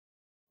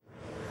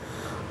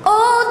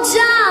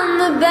John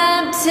the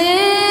Baptist,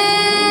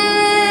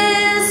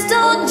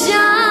 oh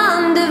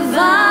John divine,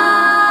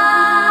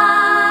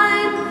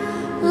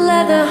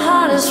 leather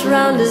harness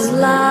round his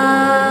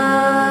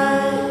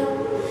line.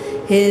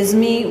 His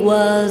meat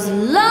was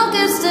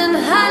locust and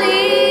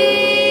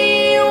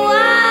honey,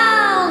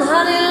 wild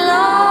honey,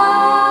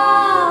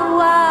 Lord,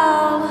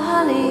 wild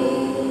honey.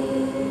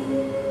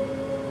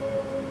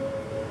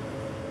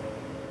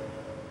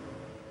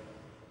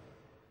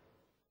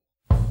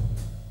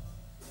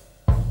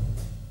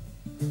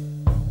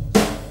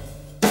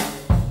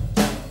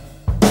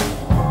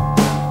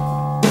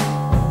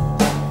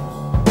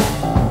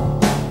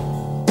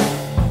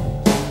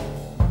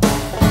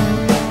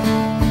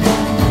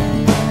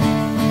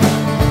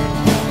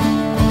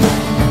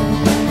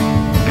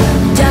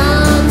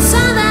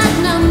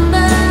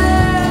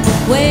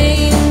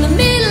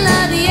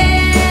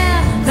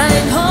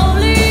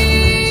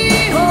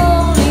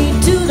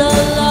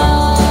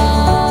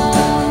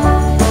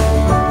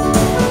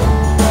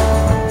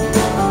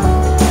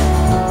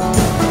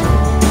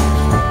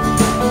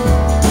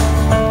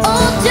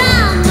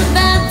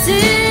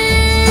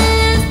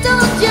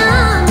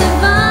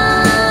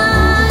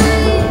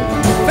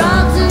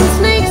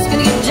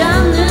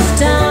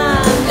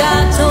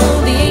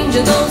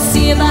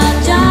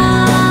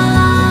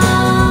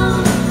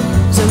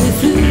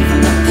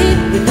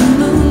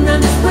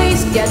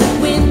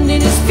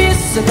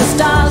 And the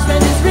stars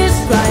round his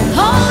wrist crying,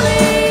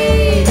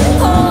 holy,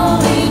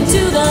 holy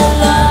to the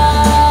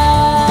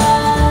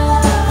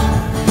Lord.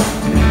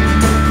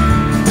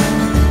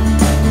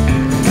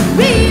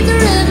 Read the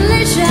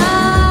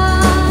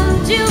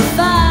Revelations, you'll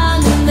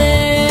find him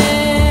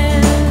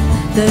there.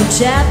 The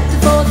chapter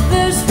 4th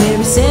verse where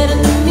he said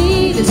unto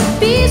me, there's a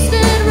beast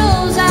that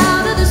rose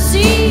out of the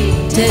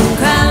sea, 10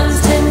 crowns,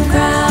 10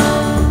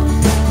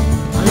 crowns,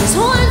 on his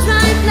horns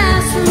right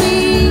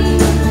blasphemy.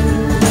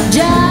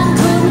 John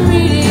couldn't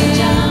read it.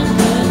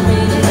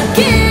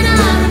 Can I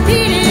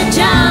repeat it?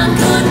 John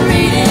couldn't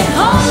read it.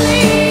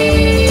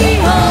 Holy,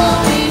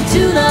 holy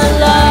to the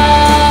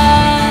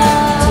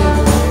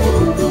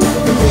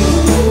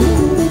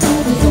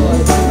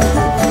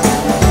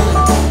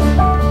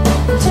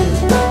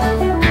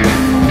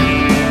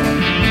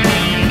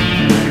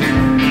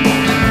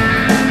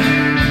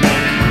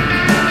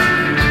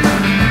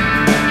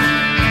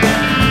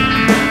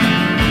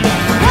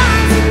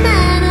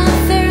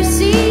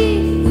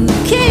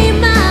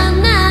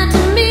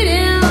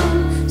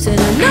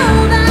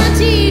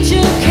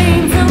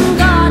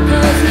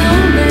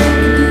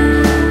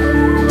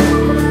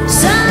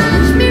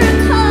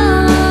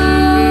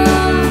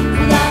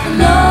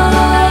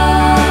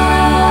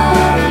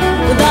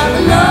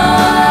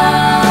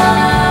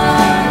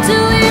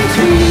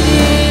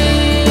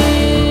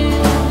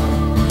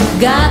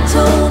God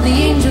told the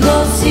angel,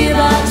 go see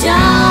about John.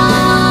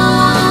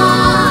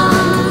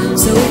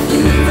 So he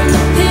flew from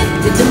the pit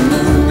with the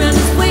moon round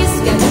his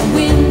waist, got the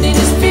wind in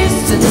his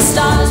fist and the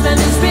stars round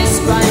his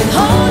wrist, crying,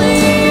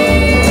 holy,